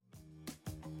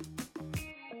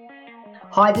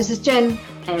Hi, this is Jen.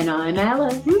 And I'm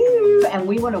Alice. Woo! And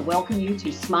we want to welcome you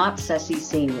to Smart Sassy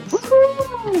Seniors.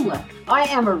 Woo-hoo! I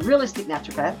am a realistic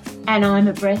naturopath. And I'm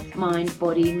a breath, mind,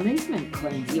 body movement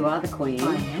queen. You are the queen.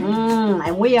 I am.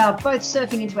 And we are both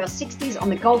surfing into our 60s on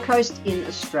the Gold Coast in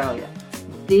Australia.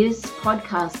 This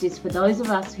podcast is for those of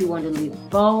us who want to live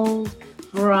bold,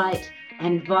 bright,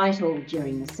 and vital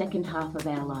during the second half of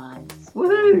our lives.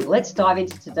 Woohoo! Let's dive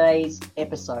into today's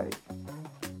episode.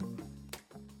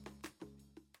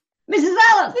 Mrs.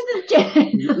 Alice! This is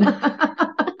Jen.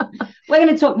 We're going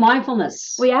to talk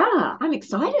mindfulness. We are. I'm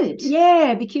excited.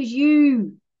 Yeah, because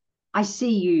I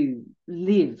see you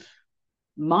live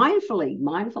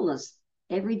mindfulness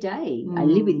every day. I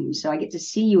live with you, so I get to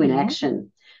see you in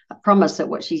action. I promise that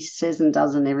what she says and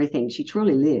does and everything, she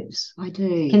truly lives. I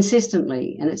do.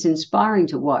 Consistently, and it's inspiring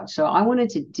to watch. So I wanted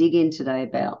to dig in today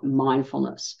about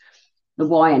mindfulness, the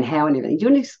why and how and everything. Do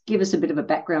you want to give us a bit of a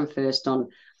background first on,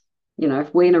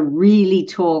 if we're going to really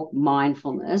talk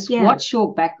mindfulness, what's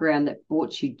your background that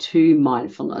brought you to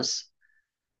mindfulness?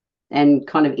 And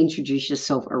kind of introduce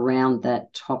yourself around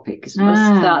that topic. Let's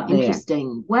start there.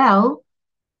 Interesting. Well,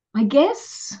 I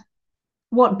guess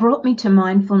what brought me to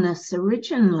mindfulness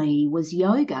originally was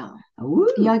yoga.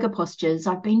 Ooh. Yoga postures.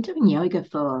 I've been doing yoga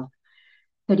for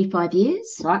 35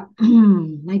 years, right?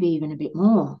 Maybe even a bit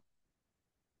more.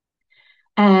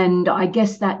 And I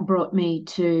guess that brought me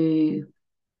to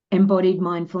embodied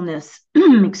mindfulness,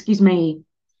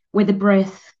 where the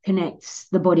breath connects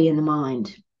the body and the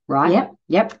mind. Right.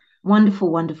 Yep.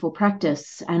 Wonderful, wonderful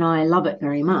practice, and I love it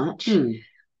very much.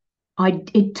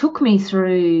 It took me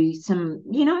through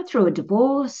through a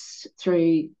divorce,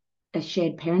 through a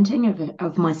shared parenting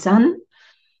of my son,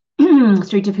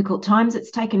 through difficult times.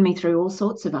 It's taken me through all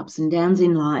sorts of ups and downs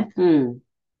in life.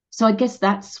 So I guess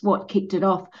that's what kicked it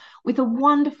off, with a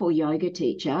wonderful yoga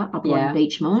teacher up on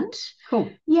Beachmont.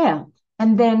 Cool. Yeah.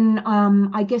 And then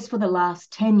I guess for the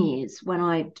last 10 years, when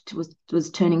I was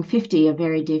turning 50, a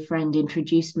very dear friend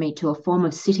introduced me to a form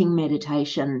of sitting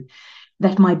meditation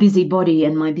that my busy body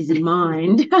and my busy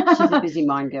mind she's a busy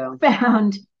mind girl,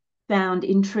 found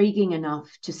intriguing enough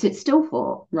to sit still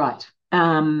for. Right.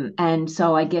 And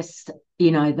so I guess,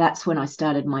 that's when I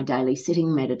started my daily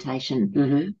sitting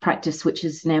meditation practice, which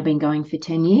has now been going for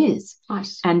 10 years.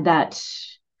 Nice. And that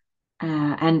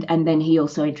and then he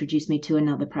also introduced me to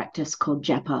another practice called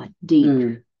japa,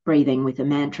 deep breathing with a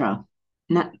mantra.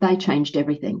 And they changed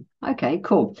everything. Okay,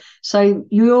 cool. So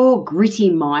your gritty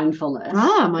mindfulness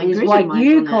my is gritty what mindfulness.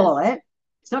 You call it.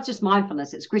 It's not just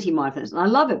mindfulness, it's gritty mindfulness. And I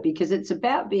love it because it's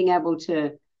about being able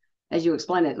to, as you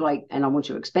explain it, and I want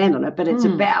you to expand on it, but it's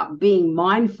about being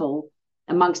mindful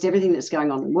amongst everything that's going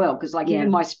on in the world. Because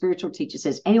even my spiritual teacher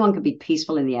says, anyone can be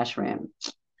peaceful in the ashram.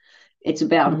 It's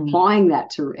about applying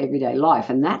that to everyday life.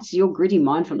 And that's your gritty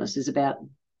mindfulness, is about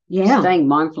staying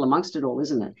mindful amongst it all,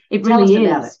 isn't it? It really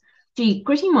is. Gee,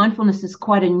 gritty mindfulness is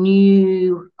quite a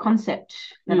new concept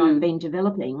that I've been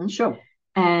developing. Sure.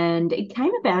 And it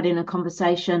came about in a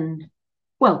conversation,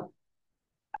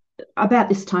 about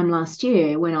this time last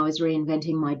year, when I was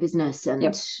reinventing my business and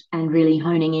really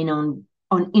honing in on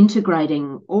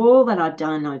integrating all that I've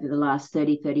done over the last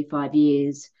 35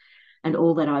 years and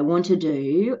all that I want to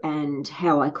do and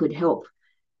how I could help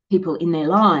people in their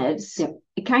lives.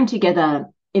 It came together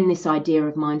in this idea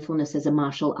of mindfulness as a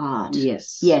martial art.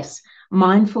 Yes.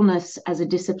 Mindfulness as a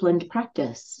disciplined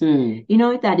practice,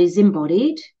 that is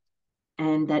embodied,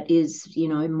 and that is,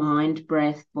 mind,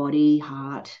 breath, body,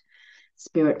 heart,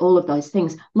 spirit, all of those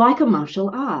things, like a martial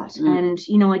art. And,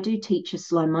 I do teach a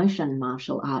slow motion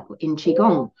martial art in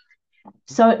Qigong.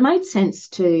 So it made sense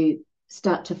to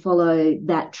start to follow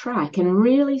that track and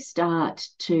really start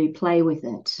to play with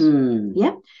it.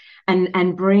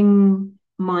 And bring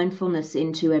mindfulness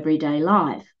into everyday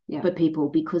life for people,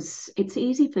 because it's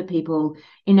easy for people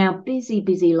in our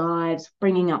busy lives,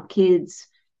 bringing up kids,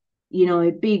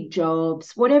 big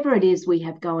jobs, whatever it is we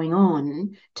have going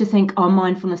on, to think,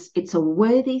 mindfulness, it's a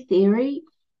worthy theory.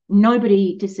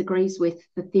 Nobody disagrees with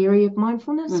the theory of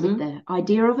mindfulness, with the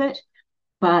idea of it.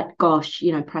 But gosh,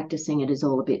 practicing it is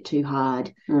all a bit too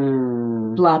hard.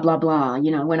 Blah, blah, blah.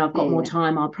 When I've got more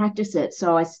time, I'll practice it.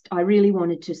 So I really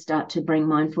wanted to start to bring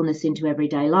mindfulness into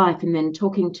everyday life. And then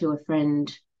talking to a friend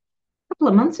a couple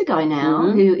of months ago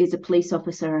now, who is a police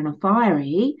officer and a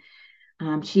fiery,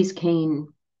 she's keen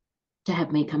to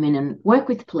have me come in and work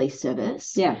with the police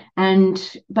service.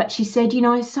 But she said,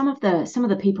 some of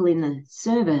the people in the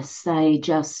service, they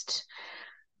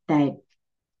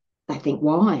think,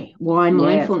 why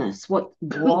mindfulness?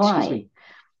 Why?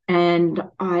 And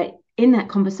in that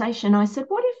conversation, I said,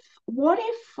 what what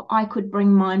if I could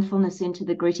bring mindfulness into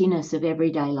the grittiness of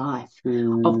everyday life,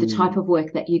 of the type of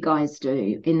work that you guys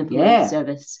do in the police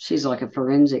service? She's like a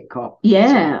forensic cop.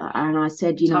 Yeah. And I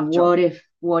said, what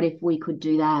if we could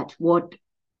do that?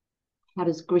 How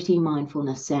does gritty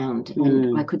mindfulness sound?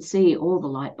 And I could see all the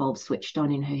light bulbs switched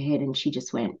on in her head, and she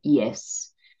just went,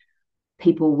 yes,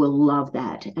 people will love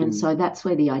that. And so that's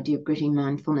where the idea of gritty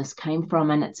mindfulness came from.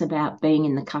 And it's about being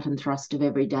in the cut and thrust of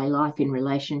everyday life, in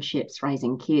relationships,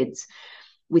 raising kids,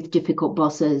 with difficult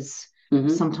bosses,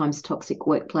 sometimes toxic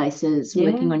workplaces,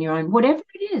 working on your own, whatever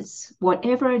it is.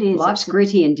 Life's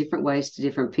gritty in different ways to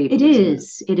different people. It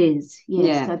is. Yes.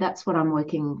 Yeah. So that's what I'm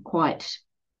working quite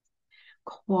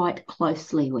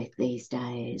closely with these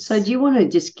days. So do you want to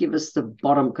just give us the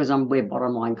bottom, because we're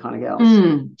bottom line kind of girls.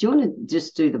 Do you want to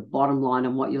just do the bottom line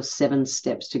on what your 7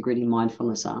 steps to gritty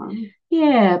mindfulness are?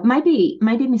 Yeah, maybe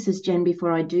Mrs. Jen,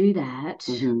 before I do that,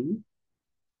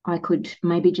 I could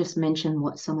maybe just mention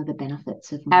what some of the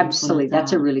benefits of mindfulness Absolutely,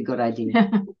 that's a really good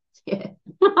idea. Yeah.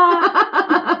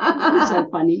 So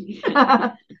funny.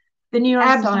 The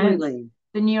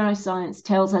neuroscience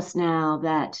tells us now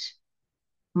that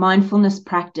mindfulness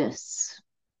practice,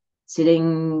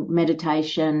 sitting,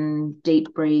 meditation,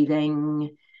 deep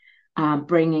breathing,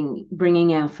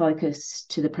 bringing our focus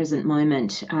to the present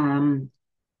moment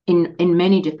in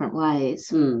many different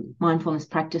ways, mindfulness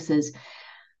practices,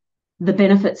 the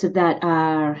benefits of that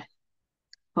are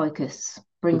focus,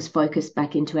 brings focus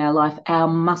back into our life. Our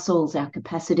muscles, our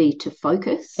capacity to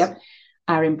focus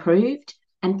are improved.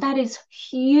 And that is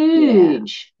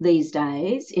huge these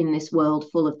days in this world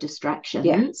full of distractions.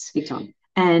 Yeah, big time.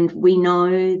 And we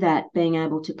know that being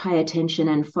able to pay attention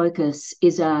and focus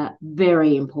is a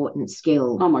very important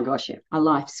skill. Oh my gosh, yeah. A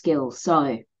life skill.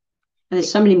 And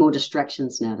there's so many more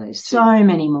distractions nowadays too. So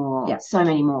many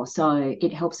more. So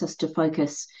it helps us to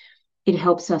focus. It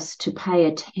helps us to pay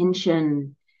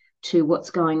attention to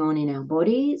what's going on in our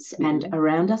bodies and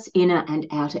around us, inner and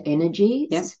outer energies.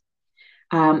 Yep.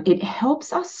 It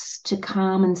helps us to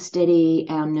calm and steady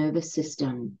our nervous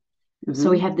system. So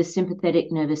we have the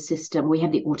sympathetic nervous system. We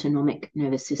have the autonomic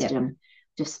nervous system.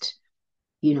 Just,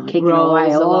 kicking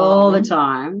away all the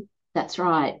time. That's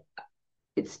right.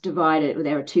 It's divided.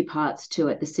 There are 2 parts to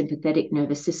it. The sympathetic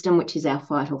nervous system, which is our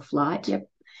fight or flight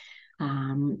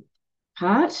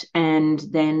part. And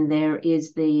then there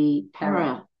is the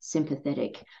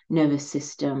parasympathetic nervous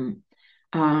system,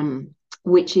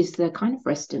 which is the kind of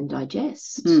rest and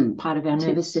digest part of our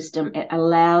nervous system. It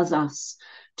allows us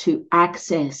to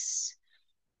access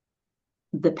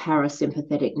the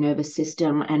parasympathetic nervous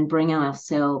system and bring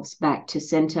ourselves back to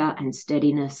center and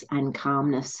steadiness and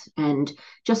calmness, and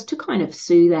just to kind of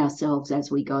soothe ourselves as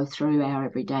we go through our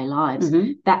everyday lives.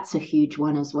 That's a huge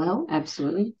one as well.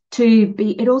 Absolutely.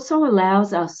 It also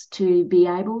allows us to be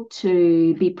able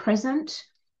to be present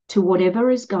to whatever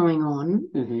is going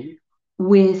on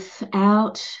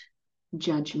without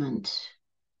judgment.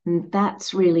 And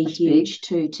that's really huge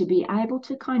too, to be able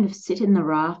to kind of sit in the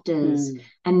rafters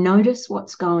and notice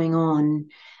what's going on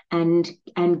and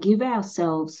give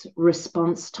ourselves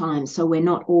response time, so we're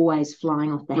not always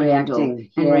flying off the handle and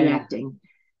reacting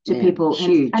to people.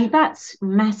 And that's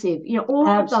massive. All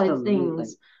of those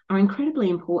things are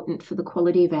incredibly important for the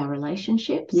quality of our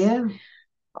relationships. Yeah.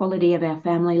 Quality of our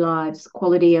family lives,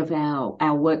 quality of our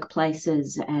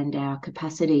workplaces, and our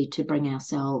capacity to bring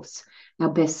ourselves, our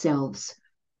best selves,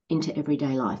 into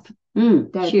everyday life.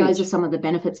 Those are some of the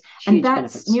benefits. And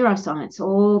that's neuroscience.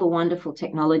 All the wonderful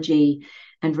technology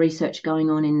and research going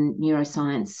on in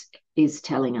neuroscience is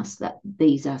telling us that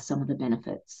these are some of the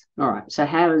benefits. All right. So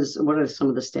what are some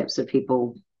of the steps that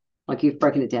people, like, you've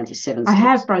broken it down to 7 steps? I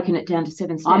have broken it down to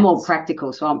 7 steps. I'm all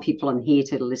practical, so I want people in here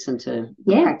to listen to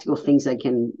practical things they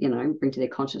can, bring to their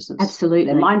consciousness. Absolutely.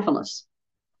 Their mindfulness.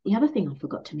 The other thing I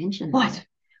forgot to mention. What?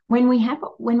 When we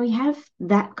have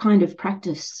that kind of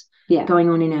practice going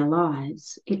on in our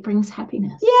lives, it brings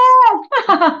happiness.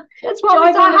 Yeah. That's what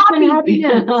we're so happy.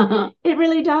 Happiness. It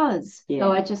really does. Yeah.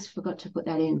 So I just forgot to put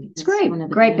that in. It's great.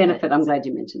 Great benefit. I'm glad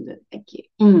you mentioned it. Thank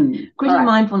you. Gritty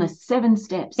mindfulness, 7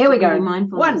 steps. Here we go.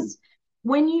 Mindfulness. 1.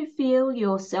 When you feel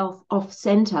yourself off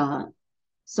center,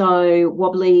 so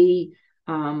wobbly,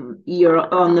 you're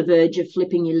on the verge of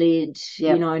flipping your lid,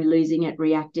 losing it,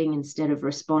 reacting instead of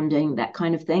responding, that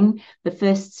kind of thing. The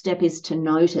first step is to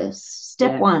notice.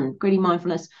 Step 1, gritty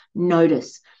mindfulness,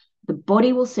 notice. The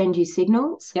body will send you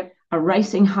signals. A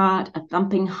racing heart, a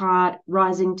thumping heart,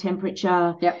 rising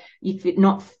temperature. If you're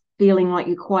not feeling like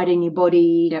you're quite in your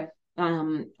body,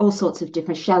 all sorts of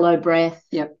different, shallow breath,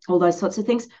 all those sorts of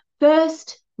things.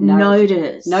 First,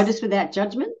 notice. Notice without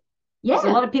judgment. Yeah.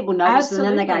 A lot of people notice absolutely.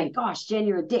 and then they go, gosh, Jen,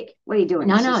 you're a dick. What are you doing?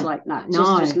 No, it's no. Just like, no,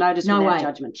 just notice without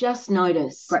judgment. Just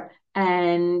notice. Great.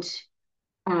 And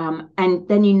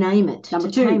then you name it.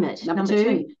 Number two. Tame it. Number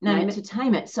two. Name it to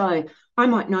tame it. So I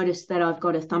might notice that I've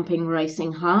got a thumping,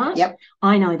 racing heart. Yep.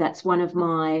 I know that's one of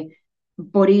my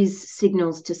body's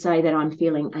signals to say that I'm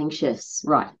feeling anxious.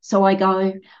 Right. So I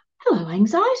go, hello,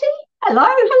 anxiety. Hello.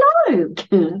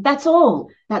 That's all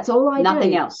I do.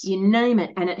 Nothing else. You name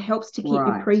it, and it helps to keep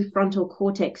your prefrontal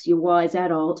cortex, your wise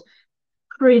adult,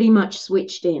 pretty much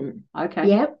switched in. Okay.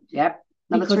 Yep.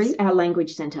 Number three, our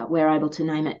language center, we're able to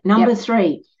name it. Number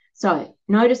three, so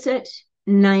notice it,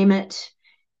 name it,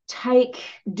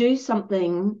 do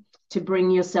something to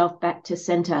bring yourself back to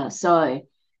center. So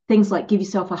things like give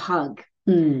yourself a hug.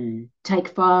 Take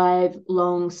 5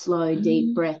 long, slow,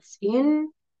 deep breaths in.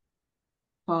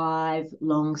 5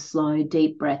 long, slow,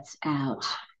 deep breaths out.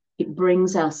 It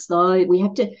brings us, though,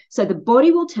 so the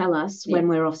body will tell us when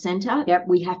we're off center,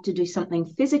 we have to do something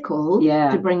physical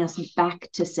to bring us back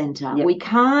to center. We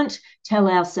can't tell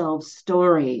ourselves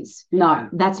stories. No.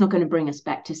 That's not going to bring us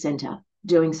back to center.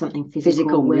 Doing something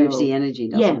physical moves the energy,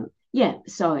 doesn't it? Yeah.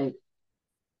 So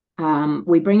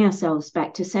we bring ourselves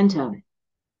back to center.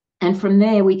 And from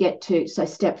there we get to, so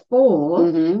step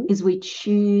 4 is we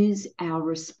choose our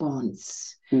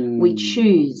response. We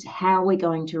choose how we're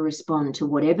going to respond to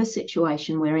whatever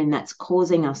situation we're in that's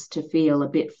causing us to feel a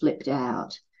bit flipped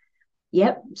out.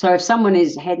 Yep. So if someone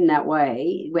is heading that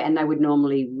way and they would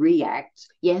normally react,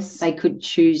 they could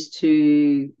choose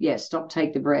to, stop,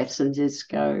 take the breaths and just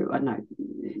go, I don't know.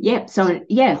 Yeah. So,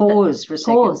 pause for a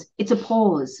second. It's a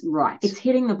pause. Right. It's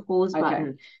hitting the pause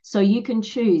button. So you can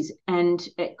choose, and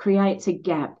it creates a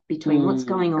gap between what's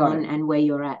going on and where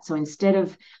you're at. So instead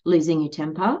of losing your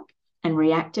temper and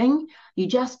reacting, you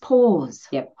just pause.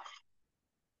 Yep.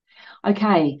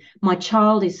 Okay, my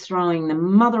child is throwing the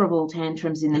mother of all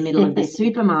tantrums in the middle of the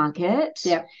supermarket.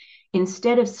 Yep.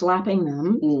 Instead of slapping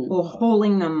them or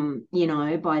hauling them,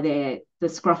 by the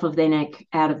scruff of their neck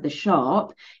out of the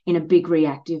shop in a big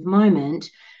reactive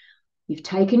moment, you've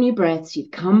taken your breaths,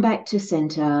 you've come back to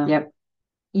center. Yep.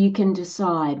 You can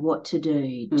decide what to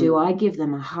do. Do I give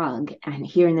them a hug and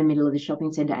here in the middle of the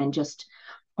shopping center and just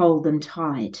hold them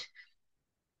tight?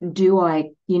 Do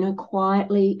I,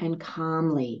 quietly and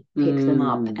calmly pick them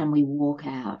up and we walk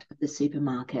out of the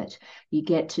supermarket? You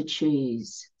get to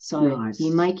choose. So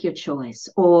you make your choice.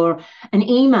 Or an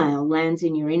email lands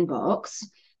in your inbox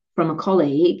from a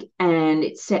colleague and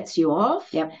it sets you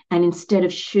off. Yep. And instead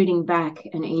of shooting back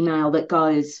an email that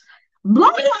goes,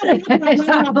 blah, blah,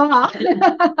 blah, blah,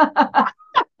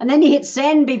 and then you hit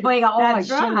send before you go, I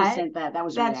shouldn't have right. sent that. That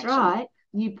was That's right.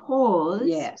 You pause.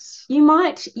 Yes. You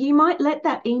might let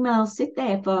that email sit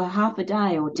there for half a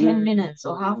day or 10 minutes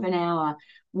or half an hour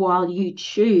while you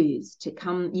choose to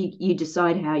come. You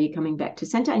decide how you're coming back to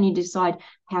center and you decide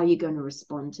how you're going to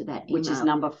respond to that email. Which is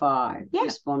number 5. Yeah.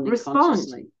 Respond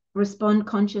consciously. Respond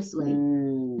consciously.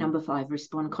 Number 5,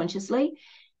 respond consciously.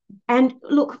 And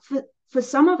look, for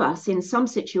some of us in some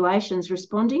situations,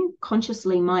 responding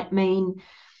consciously might mean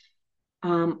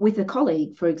with a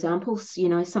colleague, for example,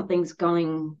 something's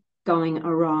going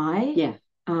awry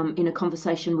in a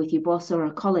conversation with your boss or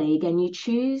a colleague, and you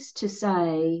choose to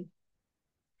say,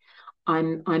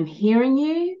 I'm hearing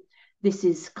you. This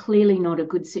is clearly not a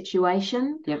good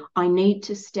situation. Yep. I need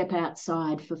to step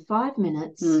outside for 5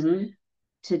 minutes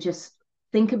to just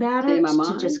think about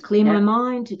to just clear my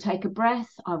mind, to take a breath.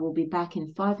 I will be back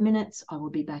in 5 minutes. I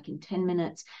will be back in 10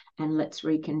 minutes, and let's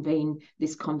reconvene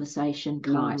this conversation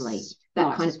calmly. Nice.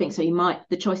 That kind of thing. So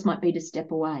the choice might be to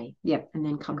step away, and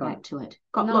then come back to it.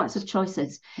 Got lots of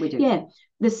choices. We do. Yeah.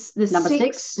 This number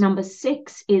 6. Number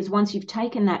 6 is once you've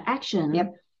taken that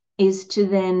action, is to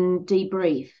then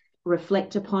debrief,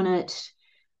 reflect upon it,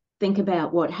 think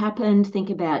about what happened, think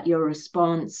about your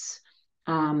response.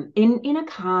 In a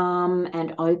calm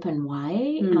and open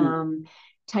way,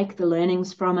 take the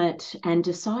learnings from it and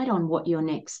decide on what your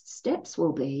next steps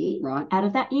will be. Right. Out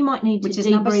of that, you might need Which to is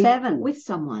number debrief 7 with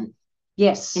someone.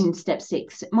 Yes. In step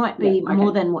 6. It might be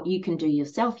more than what you can do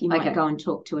yourself. You might go and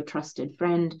talk to a trusted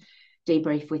friend,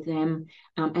 debrief with them.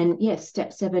 And yes,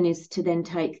 step 7 is to then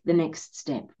take the next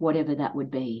step, whatever that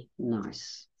would be.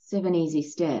 Nice. 7 easy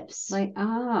steps. They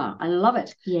are. I love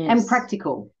it. Yes. And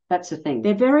practical. That's the thing.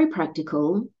 They're very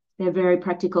practical.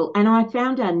 And I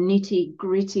found a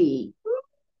nitty-gritty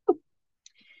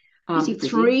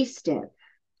 3-step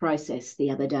process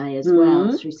the other day as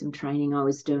well through some training I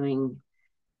was doing.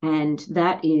 And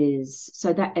that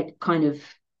it kind of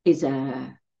is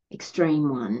a extreme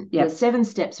one. Yep. The 7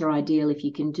 steps are ideal if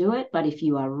you can do it, but if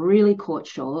you are really caught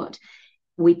short,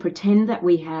 we pretend that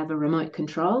we have a remote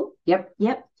control. Yep.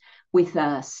 with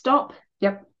a stop,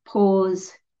 Yep.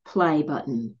 pause, play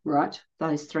button. Right.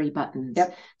 Those 3 buttons.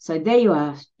 Yep. So there you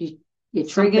are. You're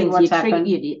triggered. What's happened?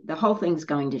 The whole thing's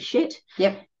going to shit.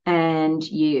 Yep. And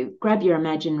you grab your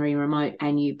imaginary remote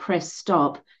and you press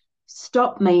stop.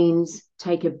 Stop means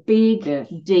take a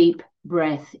big, deep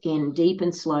breath in, deep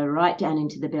and slow, right down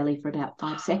into the belly for about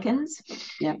 5 seconds.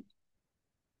 Yep.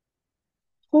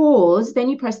 Pause, then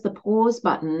you press the pause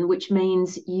button, which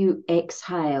means you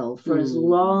exhale for as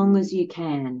long as you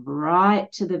can,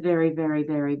 right to the very, very,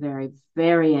 very, very,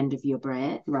 very end of your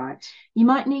breath. Right. You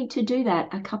might need to do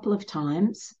that a couple of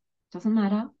times. Doesn't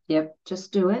matter. Yep.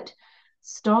 Just do it.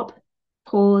 Stop,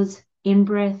 pause, in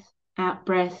breath, out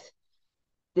breath.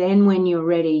 Then when you're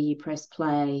ready, you press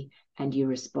play and you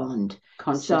respond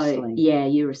consciously. So,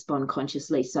 you respond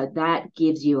consciously. So that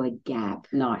gives you a gap.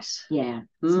 Nice. Yeah,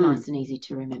 it's nice and easy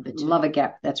to remember too. Love a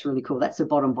gap. That's really cool. That's the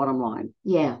bottom line.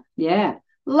 Yeah. Yeah.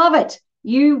 Love it.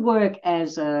 You work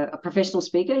as a professional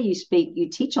speaker. You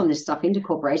teach on this stuff into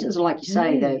corporations. And like you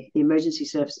say, the emergency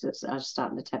services are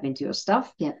starting to tap into your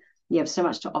stuff. Yeah. You have so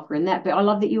much to offer in that. But I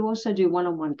love that you also do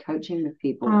one-on-one coaching with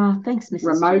people. Oh, thanks, Mrs.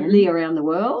 Remotely Jen. around the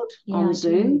world on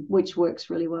Zoom, which works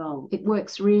really well. It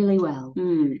works really well.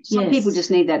 Some people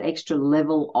just need that extra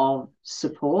level of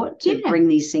support to bring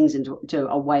these things into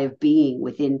a way of being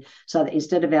within, so that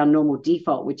instead of our normal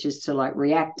default, which is to like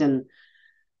react and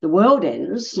the world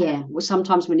ends. Yeah. Well,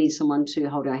 sometimes we need someone to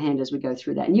hold our hand as we go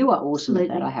through that. And you are awesome at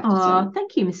that, I have to say.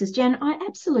 Thank you, Mrs. Jen. I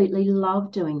absolutely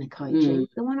love doing the coaching.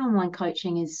 The one-on-one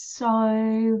coaching is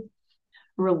so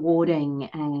rewarding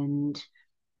and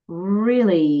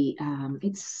really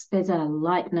there's a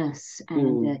lightness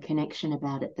and a connection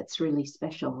about it that's really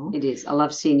special. It is. I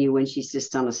love seeing you when she's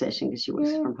just done a session because she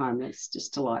works from home. It's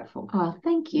just delightful. Oh,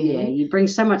 thank you. Yeah, you bring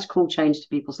so much cool change to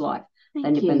people's life.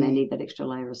 Thank you. When they need that extra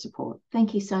layer of support.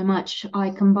 Thank you so much. I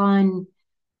combine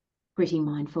gritty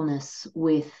mindfulness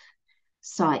with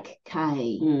Psych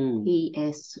K,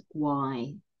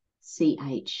 ESYCH-K.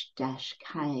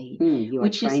 You are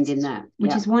trained in that.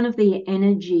 Which is one of the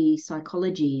energy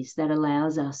psychologies that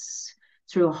allows us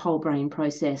through a whole brain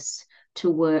process to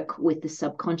work with the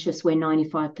subconscious, where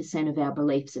 95% of our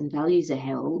beliefs and values are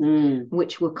held,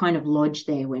 which were kind of lodged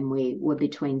there when we were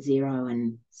between 0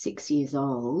 and 6 years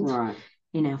old,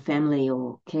 in our family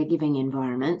or caregiving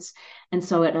environments. And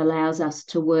so it allows us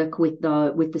to work with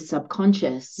the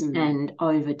subconscious and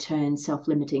overturn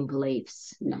self-limiting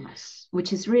beliefs. Nice.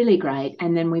 Which is really great.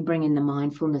 And then we bring in the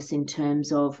mindfulness in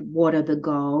terms of what are the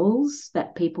goals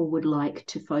that people would like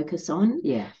to focus on.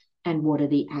 Yeah. And what are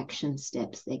the action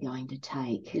steps they're going to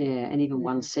take. Yeah, and even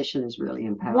one session is really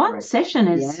empowering. One session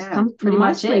is pretty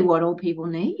mostly what all people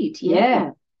need. Yeah.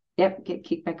 Yep, get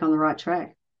kicked back on the right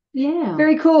track. Yeah.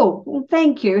 Very cool. Well,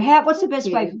 thank you. What's the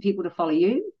best way for people to follow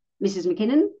you, Mrs.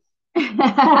 MacKinnon?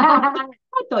 I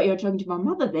thought you were talking to my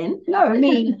mother then. No,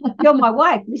 me. You're my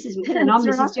wife, Mrs. MacKinnon. I'm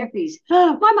Mrs. Jeffries.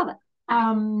 My mother.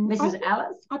 Mrs.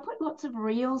 Alice. I put lots of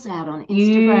reels out on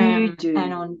Instagram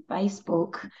and on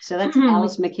Facebook. So that's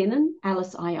Alice MacKinnon.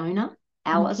 Alice Iona.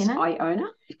 Alice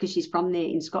Iona, because she's from there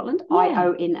in Scotland.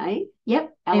 Iona.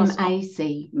 Yep. Alice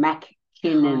MAC.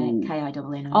 MacKinnon.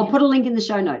 KINN. I'll put a link in the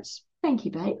show notes. Thank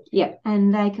you, babe. Yeah.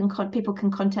 And people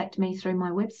can contact me through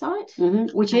my website,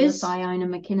 which is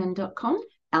AliceIonaMacKinnon.com.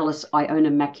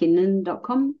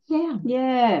 AliceIonaMacKinnon.com. Yeah.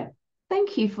 Yeah.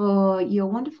 Thank you for your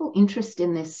wonderful interest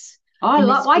in this.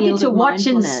 I get to watch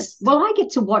I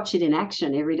get to watch it in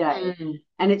action every day.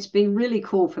 And it's been really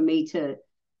cool for me to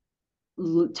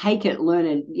take it, learn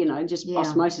it, just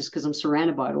osmosis, because I'm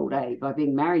surrounded by it all day by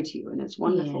being married to you, and it's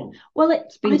wonderful. Well,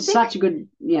 it's been such a good,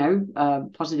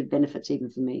 positive benefits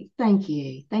even for me. Thank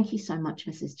you so much,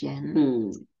 Mrs.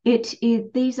 Jen.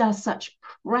 These are such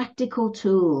practical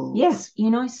tools. Yes,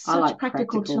 such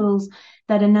practical tools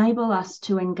that enable us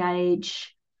to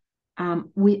engage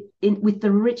with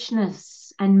the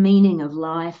richness and meaning of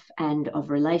life and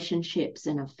of relationships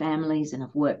and of families and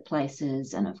of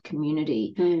workplaces and of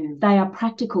community. They are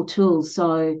practical tools.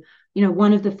 So,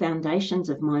 one of the foundations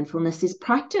of mindfulness is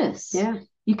practice. Yeah.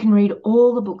 You can read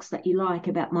all the books that you like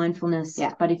about mindfulness,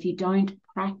 but if you don't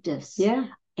practice, your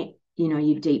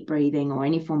deep breathing or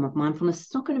any form of mindfulness,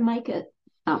 it's not going to make a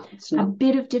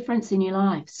bit of difference in your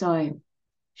life. So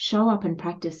show up and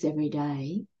practice every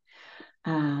day.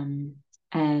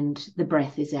 And the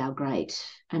breath is our great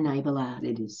enabler.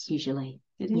 It is. Usually.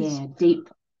 It is. Yeah, deep,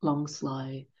 long,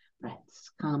 slow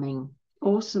breaths, calming.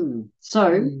 Awesome.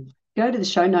 So go to the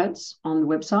show notes on the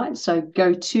website. So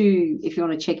go to, if you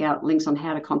want to check out links on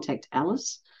how to contact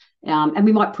Alice. And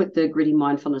we might put the Gritty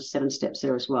Mindfulness 7 steps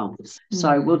there as well.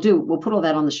 So we'll put all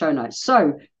that on the show notes.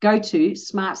 So go to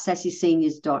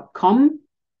smartsassseniors.com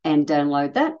and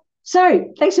download that.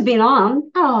 So thanks for being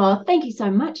on. Oh, thank you so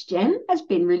much, Jen. That's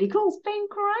been really cool. It's been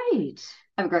great.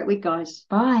 Have a great week, guys.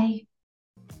 Bye.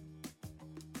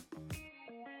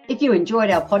 If you enjoyed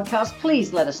our podcast,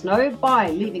 please let us know by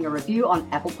leaving a review on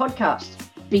Apple Podcasts.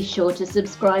 Be sure to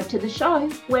subscribe to the show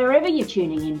wherever you're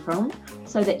tuning in from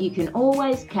so that you can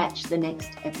always catch the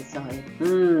next episode.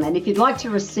 And if you'd like to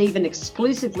receive an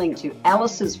exclusive link to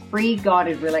Alice's free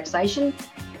guided relaxation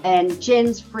and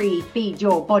Jen's free Feed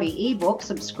Your Body ebook,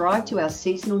 subscribe to our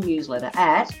seasonal newsletter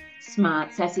at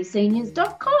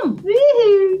smartsassyseniors.com.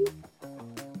 Woohoo!